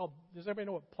what's called, does everybody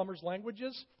know what plumber's language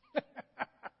is?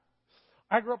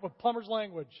 I grew up with plumber's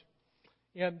language.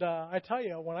 And I tell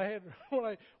you, when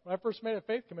I first made a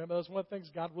faith commitment, that was one of the things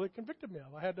God really convicted me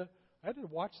of. I had to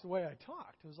watch the way I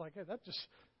talked. It was like, hey,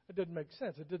 it didn't make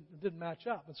sense. It didn't match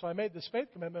up. And so I made this faith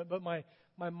commitment, but my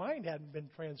mind hadn't been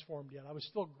transformed yet. I was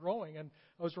still growing, and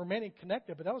I was remaining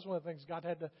connected. But that was one of the things God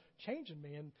had to change in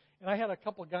me. And I had a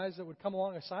couple of guys that would come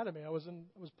alongside of me.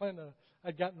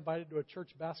 I'd gotten invited to a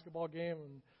church basketball game,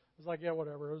 and I was like, yeah,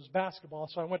 whatever. It was basketball,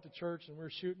 so I went to church, and we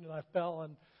were shooting, and I fell,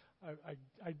 and I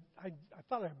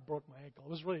thought I broke my ankle.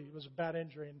 It was a bad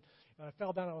injury, and I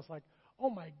fell down. And I was like, oh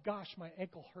my gosh, my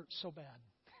ankle hurts so bad.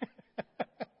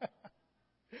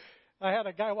 I had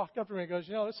a guy walk up to me and goes,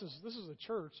 this is a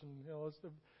church, and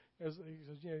he says,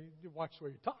 you watch the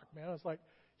way you talk, man. I was like,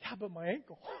 yeah, but my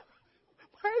ankle,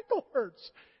 my ankle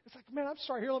hurts. It's like, man, I'm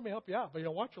sorry. Here, let me help you out, but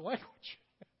watch your language.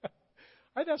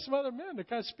 I'd have some other men that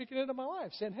kind of speaking into my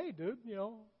life, saying, hey, dude,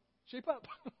 shape up.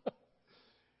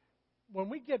 When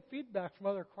we get feedback from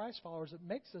other Christ followers, it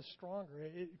makes us stronger.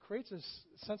 It creates a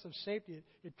sense of safety.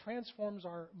 It transforms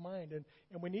our mind.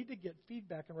 And we need to get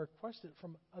feedback and request it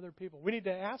from other people. We need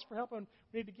to ask for help, and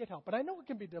we need to get help. But I know it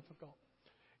can be difficult.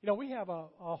 We have a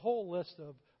whole list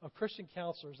of Christian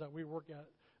counselors that we work at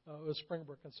with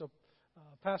Springbrook. And so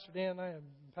Pastor Dan and I and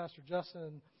Pastor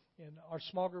Justin and our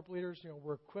small group leaders,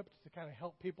 we're equipped to kind of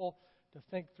help people to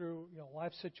think through,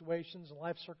 life situations and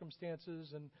life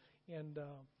circumstances and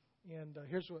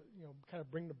here's what, kind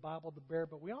of bring the Bible to bear.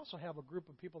 But we also have a group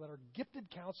of people that are gifted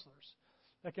counselors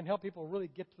that can help people really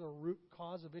get to the root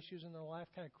cause of issues in their life,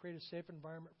 kind of create a safe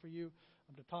environment for you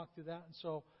to talk through that. And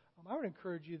so I would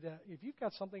encourage you that if you've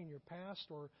got something in your past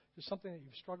or just something that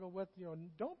you've struggled with,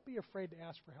 don't be afraid to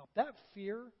ask for help. That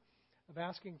fear of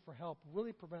asking for help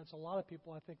really prevents a lot of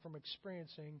people, I think, from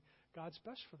experiencing God's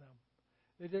best for them.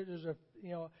 There's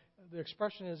the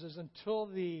expression is until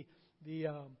the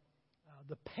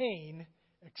pain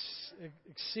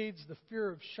exceeds the fear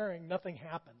of sharing, nothing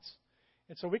happens.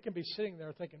 And so we can be sitting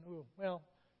there thinking, ooh, well,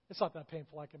 it's not that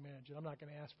painful. I can manage it. I'm not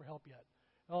going to ask for help yet.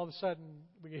 And all of a sudden,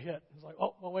 we get hit. It's like,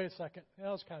 oh, well, wait a second. That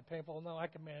was kind of painful. No, I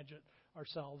can manage it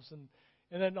ourselves.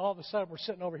 And then all of a sudden, we're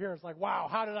sitting over here. It's like, wow,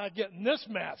 how did I get in this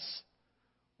mess?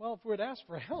 Well, if we had asked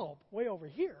for help way over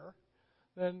here,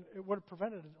 then it would have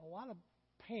prevented a lot of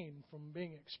pain from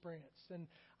being experienced. And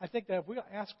I think that if we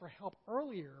ask for help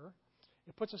earlier,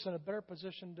 it puts us in a better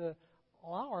position to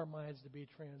allow our minds to be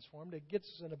transformed. It gets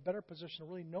us in a better position to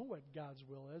really know what God's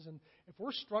will is. And if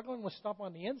we're struggling with stuff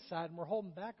on the inside and we're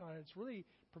holding back on it, it's really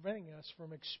preventing us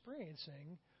from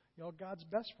experiencing, God's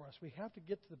best for us. We have to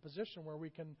get to the position where we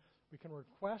can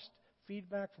request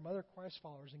feedback from other Christ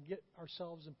followers and get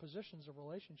ourselves in positions of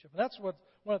relationship. And that's one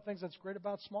of the things that's great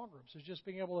about small groups, is just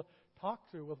being able to talk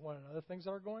through with one another things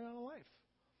that are going on in life.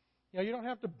 You don't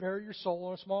have to bury your soul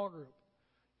in a small group.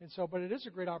 And so, but it is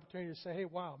a great opportunity to say, hey,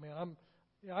 wow, man,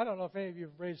 I don't know if any of you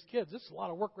have raised kids. It's a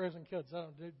lot of work raising kids.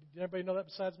 Did anybody know that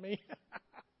besides me?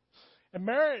 And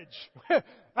marriage,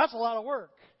 that's a lot of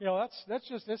work.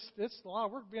 It's a lot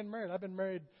of work being married. I've been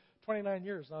married 29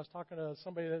 years, and I was talking to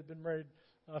somebody that had been married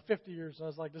 50 years, and I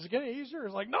was like, does it get any easier?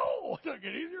 It's like, no, it doesn't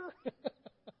get easier.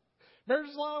 Marriage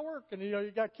is a lot of work, and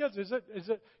you got kids. Is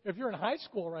it if you're in high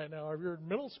school right now, or if you're in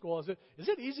middle school, is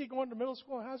it easy going to middle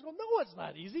school and high school? No, it's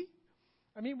not easy.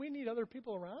 We need other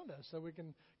people around us that we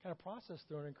can kind of process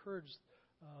through and encourage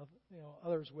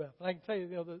others with. And I can tell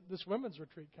you, this women's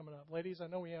retreat coming up, ladies. I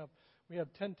know we have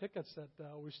 10 tickets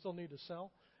that we still need to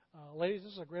sell. Ladies,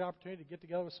 this is a great opportunity to get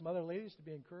together with some other ladies to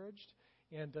be encouraged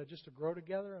and just to grow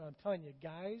together. And I'm telling you,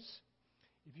 guys,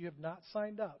 if you have not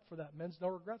signed up for that Men's No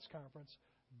Regrets Conference,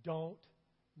 don't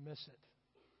miss it.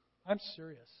 I'm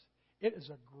serious. It is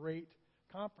a great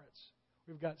conference.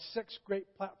 We've got 6 great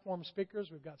platform speakers.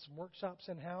 We've got some workshops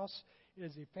in-house. It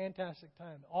is a fantastic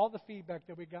time. All the feedback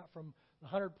that we got from the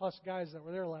 100-plus guys that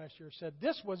were there last year said,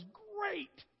 this was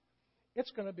great.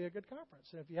 It's going to be a good conference.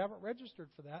 And if you haven't registered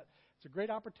for that, it's a great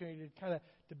opportunity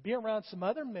to be around some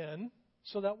other men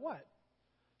so that what?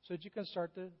 So that you can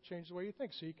start to change the way you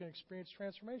think, so you can experience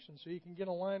transformation, so you can get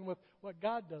in line with what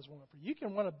God does want for you. You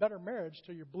can want a better marriage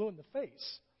till you're blue in the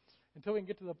face, until we can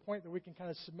get to the point that we can kind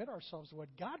of submit ourselves to what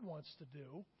God wants to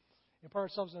do and put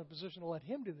ourselves in a position to let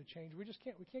Him do the change. We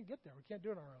can't get there. We can't do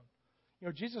it on our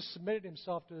own. Jesus submitted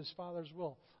Himself to His Father's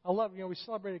will. I love, we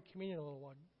celebrated communion a little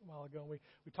while ago, and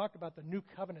we talked about the new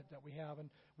covenant that we have, and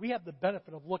we have the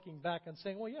benefit of looking back and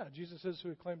saying, well, yeah, Jesus is who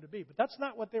He claimed to be. But that's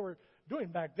not what they were doing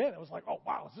back then. It was like, oh,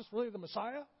 wow, is this really the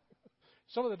Messiah?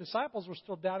 Some of the disciples were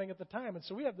still doubting at the time, and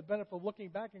so we have the benefit of looking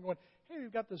back and going, hey,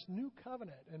 we've got this new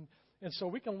covenant, and so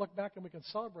we can look back and we can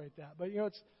celebrate that. But,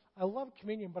 I love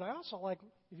communion, but I also like,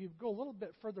 if you go a little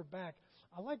bit further back,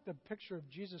 I like the picture of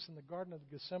Jesus in the Garden of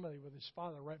Gethsemane with His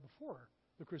Father right before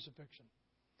the crucifixion.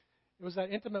 It was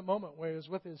that intimate moment where He was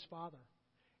with His Father.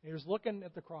 And He was looking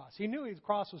at the cross. He knew the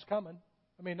cross was coming.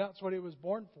 That's what He was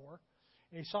born for.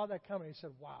 And He saw that coming. He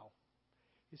said, wow.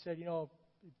 He said, if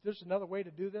there's another way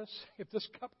to do this, if this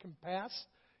cup can pass,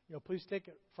 please take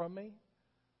it from me.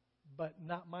 But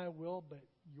not my will, but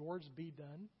yours be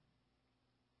done.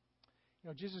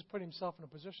 Jesus put Himself in a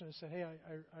position to say, hey,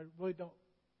 I really don't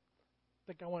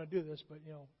think I want to do this, but,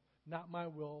 not my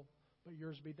will, but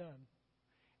yours be done.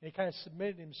 And He kind of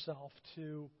submitted Himself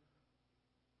to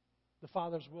the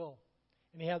Father's will.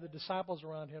 And He had the disciples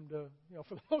around Him to,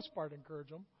 for the most part, encourage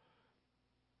them.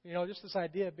 Just this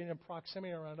idea of being in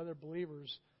proximity around other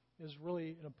believers is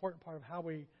really an important part of how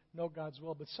we know God's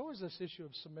will. But so is this issue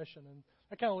of submission. And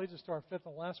that kind of leads us to our fifth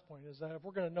and last point, is that if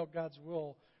we're going to know God's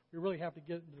will, we really have to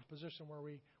get into the position where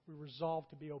we resolve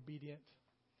to be obedient.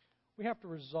 We have to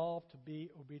resolve to be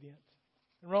obedient.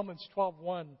 In Romans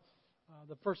 12:1,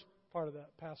 the first part of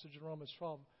that passage in Romans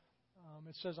 12,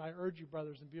 it says, I urge you,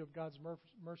 brothers, in view of God's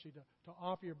mercy, to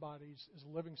offer your bodies as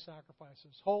living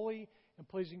sacrifices, holy and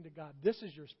pleasing to God. This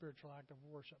is your spiritual act of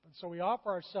worship. And so we offer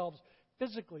ourselves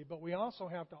physically, but we also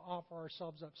have to offer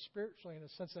ourselves up spiritually in the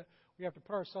sense that we have to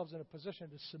put ourselves in a position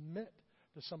to submit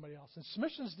to somebody else. And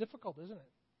submission is difficult, isn't it?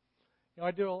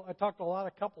 I talk to a lot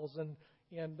of couples, and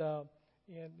when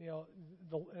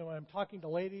I'm talking to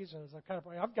ladies, and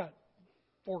I've got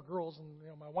 4 girls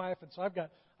and my wife, and so I've got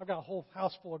a whole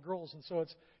house full of girls, and so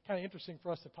it's kind of interesting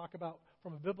for us to talk about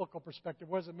from a biblical perspective.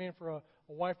 What does it mean for a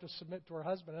wife to submit to her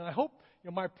husband? And I hope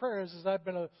my prayer is I've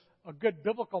been a good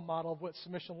biblical model of what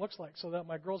submission looks like, so that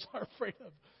my girls aren't afraid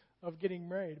of getting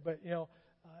married. But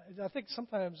I think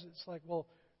sometimes it's like, well,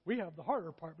 we have the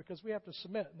harder part because we have to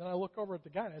submit. And then I look over at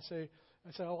the guy and I say,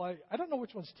 I don't know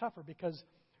which one's tougher, because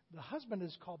the husband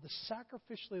is called to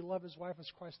sacrificially love his wife as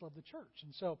Christ loved the church.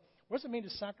 And so what does it mean to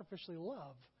sacrificially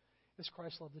love as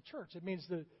Christ loved the church? It means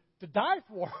to die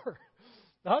for her.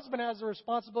 The husband has the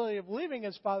responsibility of leaving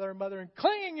his father and mother and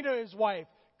clinging to his wife,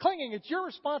 clinging. It's your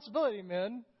responsibility,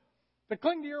 men, to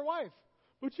cling to your wife.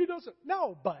 But she doesn't.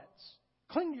 No, buts.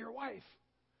 Cling to your wife.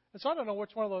 And so I don't know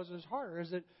which one of those is harder.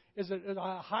 Is it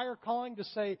a higher calling to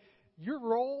say your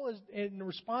role is and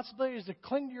responsibility is to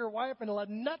cling to your wife and let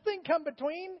nothing come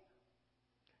between?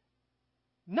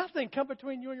 Nothing come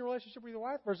between you and your relationship with your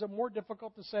wife? Or is it more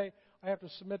difficult to say, I have to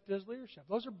submit to his leadership?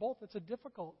 Those are both. It's a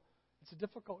difficult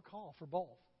call for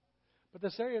both. But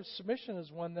this area of submission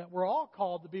is one that we're all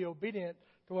called to be obedient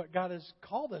to what God has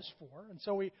called us for. And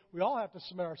so we all have to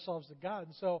submit ourselves to God.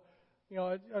 And so, I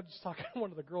was just talking to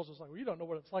one of the girls. I was like, well, you don't know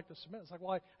what it's like to submit. It's like,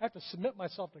 well, I have to submit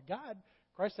myself to God.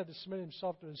 Christ had to submit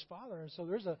himself to his Father. And so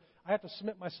I have to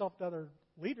submit myself to other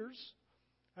leaders.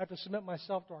 I have to submit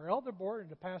myself to our elder board and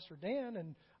to Pastor Dan.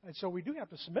 And so we do have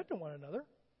to submit to one another.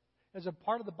 As a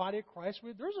part of the body of Christ,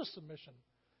 there's a submission.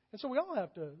 And so we all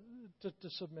have to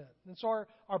submit. And so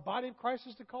our body of Christ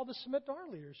is called to submit to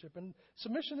our leadership. And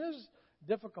submission is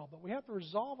difficult, but we have to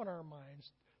resolve in our minds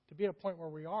to be at a point where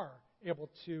we are able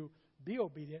to be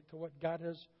obedient to what God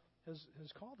has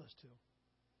called us to.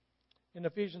 In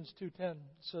Ephesians 2:10 it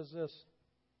says this,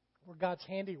 we're God's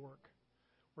handiwork.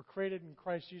 We're created in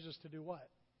Christ Jesus to do what?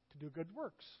 To do good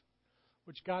works,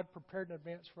 which God prepared in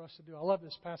advance for us to do. I love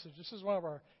this passage. This is one of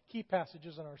our key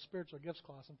passages in our spiritual gifts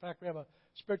class. In fact, we have a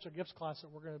spiritual gifts class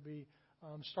that we're going to be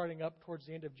starting up towards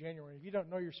the end of January. If you don't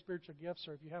know your spiritual gifts,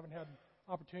 or if you haven't had an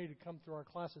opportunity to come through our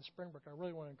class at Springbrook, I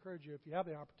really want to encourage you, if you have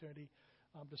the opportunity,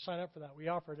 to sign up for that. We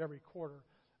offer it every quarter.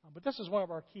 But this is one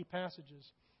of our key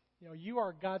passages. You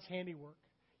are God's handiwork.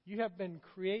 You have been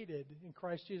created in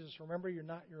Christ Jesus. Remember, you're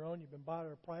not your own. You've been bought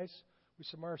at a price. We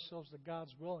submit ourselves to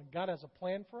God's will, and God has a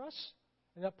plan for us.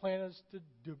 And that plan is to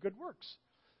do good works,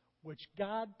 which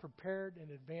God prepared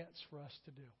in advance for us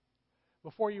to do.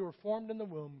 Before you were formed in the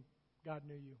womb, God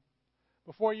knew you.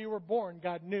 Before you were born,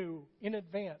 God knew in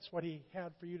advance what he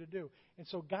had for you to do. And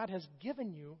so God has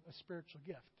given you a spiritual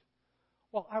gift.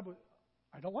 Well,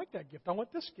 I don't like that gift. I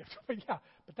want this gift.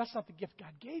 But that's not the gift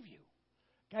God gave you.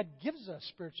 God gives us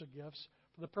spiritual gifts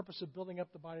for the purpose of building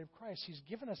up the body of Christ. He's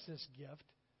given us this gift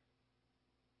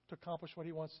to accomplish what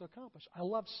he wants to accomplish. I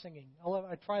love singing.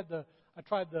 I tried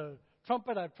the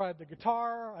trumpet. I've tried the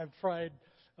guitar. I've tried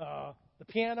the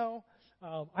piano.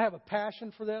 I have a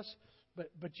passion for this,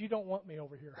 but you don't want me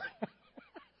over here.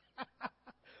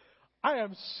 I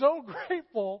am so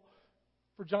grateful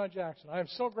for John Jackson. I am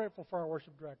so grateful for our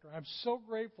worship director. I'm so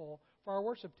grateful for our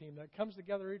worship team that comes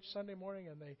together each Sunday morning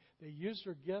and they use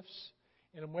their gifts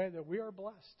in a way that we are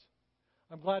blessed.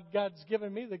 I'm glad God's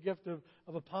given me the gift of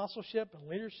apostleship and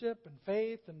leadership and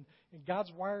faith, and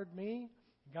God's wired me,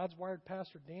 and God's wired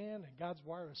Pastor Dan, and God's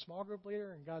wired a small group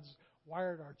leader, and God's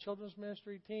wired our children's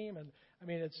ministry team. And I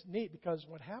mean, it's neat because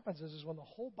what happens is when the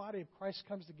whole body of Christ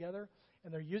comes together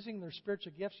and they're using their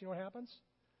spiritual gifts, you know what happens?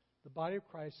 The body of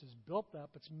Christ is built up,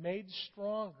 it's made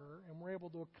stronger, and we're able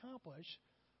to accomplish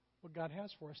what God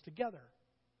has for us together.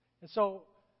 And so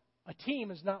a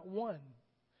team is not one.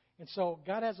 And so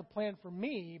God has a plan for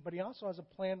me, but he also has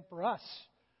a plan for us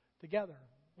together.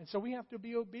 And so we have to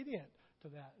be obedient to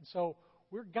that. And so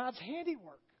we're God's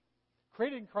handiwork,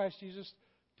 created in Christ Jesus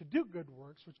to do good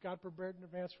works, which God prepared in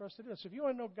advance for us to do. So if you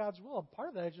want to know God's will, part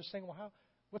of that is just saying, well,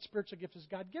 what spiritual gift has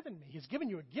God given me? He's given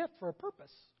you a gift for a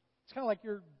purpose. It's kind of like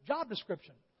your job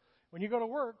description. When you go to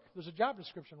work, there's a job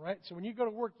description, right? So when you go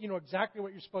to work, you know exactly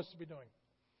what you're supposed to be doing.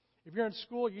 If you're in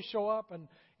school, you show up, and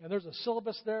there's a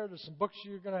syllabus there. There's some books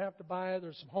you're going to have to buy.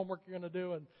 There's some homework you're going to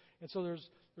do. And so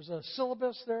there's a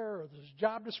syllabus there, or there's a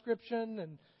job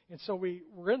description. And so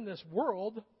we're in this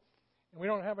world, and we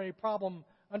don't have any problem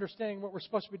understanding what we're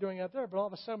supposed to be doing out there. But all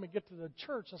of a sudden, we get to the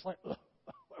church, it's like, ugh,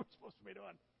 what are we supposed to be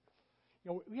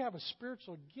doing? We have a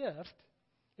spiritual gift.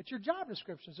 It's your job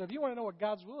description. So if you want to know what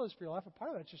God's will is for your life, a part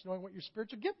of that is just knowing what your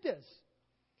spiritual gift is.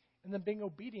 And then being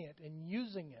obedient and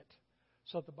using it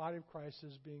so that the body of Christ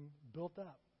is being built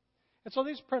up. And so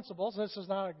these principles, and this is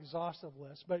not an exhaustive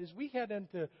list, but as we head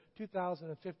into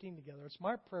 2015 together, it's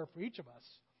my prayer for each of us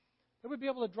that we'd be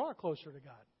able to draw closer to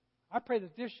God. I pray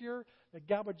that this year that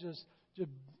God would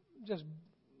just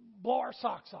blow our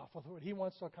socks off with what he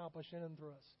wants to accomplish in and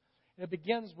through us. And it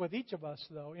begins with each of us,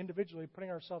 though, individually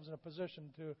putting ourselves in a position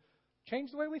to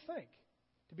change the way we think,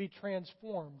 to be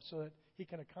transformed so that he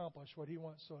can accomplish what he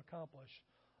wants to accomplish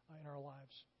in our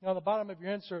lives. Now, on the bottom of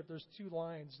your insert, there's 2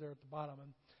 lines there at the bottom.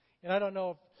 And I don't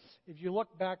know if you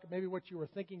look back at maybe what you were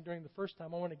thinking during the first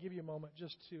time, I want to give you a moment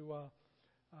just to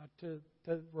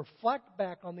reflect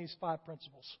back on these 5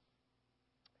 principles.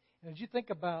 And as you think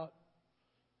about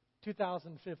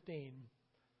 2015,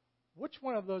 which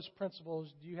one of those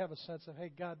principles do you have a sense of,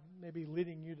 hey, God may be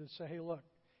leading you to say, hey, look,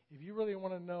 if you really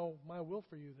want to know my will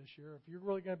for you this year, if you're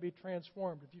really going to be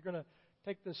transformed, if you're going to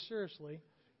take this seriously,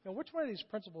 which one of these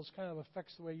principles kind of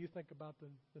affects the way you think about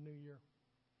the new year?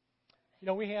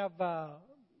 We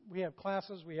have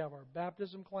classes. We have our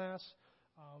baptism class.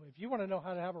 If you want to know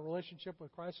how to have a relationship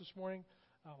with Christ this morning,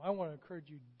 I want to encourage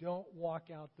you, don't walk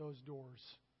out those doors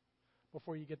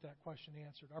before you get that question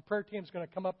answered. Our prayer team is going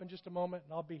to come up in just a moment,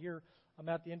 and I'll be here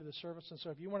at the end of the service. And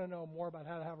so if you want to know more about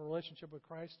how to have a relationship with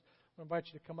Christ, I invite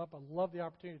you to come up. I'd love the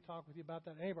opportunity to talk with you about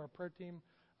that. Any of our prayer team,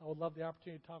 I would love the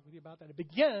opportunity to talk with you about that. It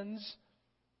begins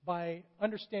by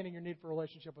understanding your need for a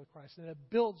relationship with Christ, and it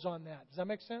builds on that. Does that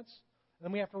make sense? And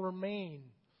then we have to remain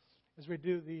as we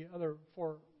do the other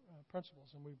four principles,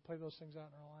 and we play those things out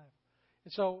in our life.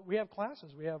 And so we have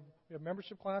classes. We have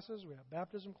membership classes. We have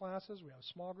baptism classes. We have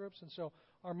small groups. And so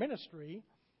our ministry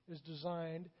is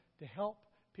designed to help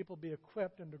people be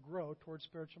equipped and to grow towards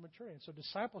spiritual maturity. And so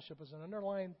discipleship is an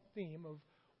underlying theme of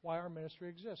why our ministry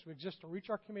exists. We exist to reach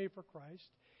our community for Christ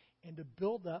and to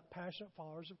build up passionate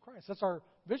followers of Christ. That's our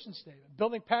vision statement,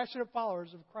 building passionate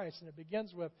followers of Christ. And it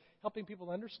begins with helping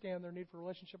people understand their need for a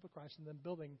relationship with Christ and then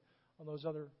building on those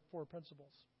other four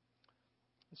principles.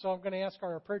 And so I'm going to ask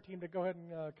our prayer team to go ahead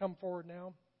and come forward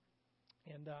now.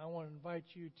 And I want to invite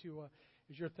you to,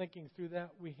 as you're thinking through that,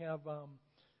 we have,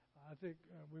 I think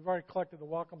we've already collected the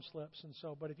welcome slips. And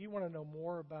so, but if you want to know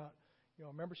more about,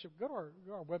 membership, go to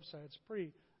our website. It's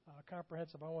pretty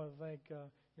comprehensive. I want to thank,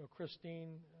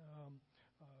 Christine,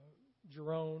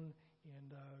 Jerome,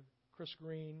 and Chris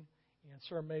Green, and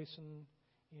Sarah Mason,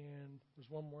 and there's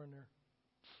one more in there.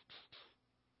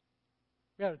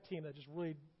 We had a team that just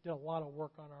really did a lot of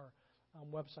work on our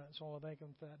website, so I want to thank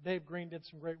them for that. Dave Green did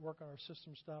some great work on our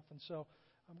system stuff, and so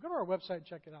go to our website and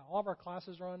check it out. All of our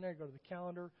classes are on there. Go to the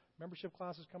calendar. Membership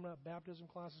classes coming up, baptism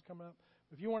classes coming up.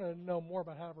 If you want to know more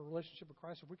about how to have a relationship with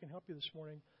Christ, if we can help you this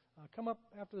morning, come up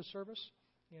after the service,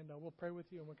 and we'll pray with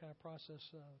you, and we'll kind of process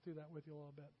through that with you a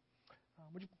little bit.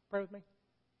 Would you pray with me?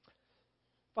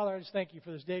 Father, I just thank you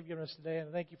for this day you've given us today, and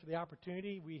I thank you for the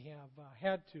opportunity we have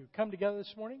had to come together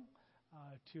this morning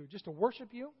to worship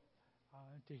you,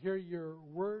 to hear your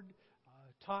word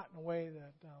taught in a way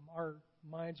that our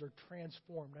minds are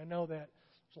transformed. I know that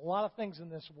there's a lot of things in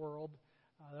this world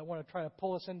that want to try to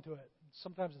pull us into it.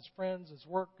 Sometimes it's friends, it's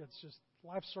work, it's just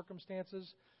life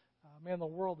circumstances. The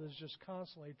world is just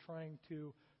constantly trying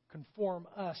to conform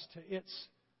us to its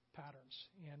patterns.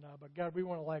 But God, we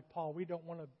want to, like Paul, we don't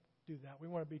want to do that. We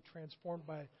want to be transformed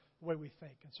by the way we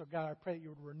think. And so, God, I pray that you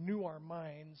would renew our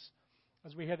minds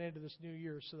as we head into this new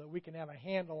year so that we can have a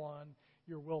handle on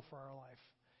your will for our life.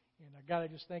 And God, I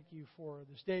just thank you for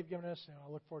this day you've given us, and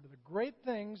I look forward to the great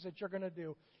things that you're going to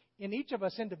do in each of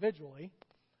us individually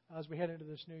as we head into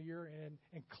this new year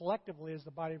and collectively as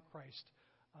the body of Christ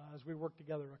as we work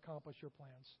together to accomplish your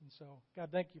plans. And so, God,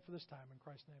 thank you for this time. In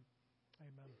Christ's name,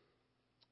 amen.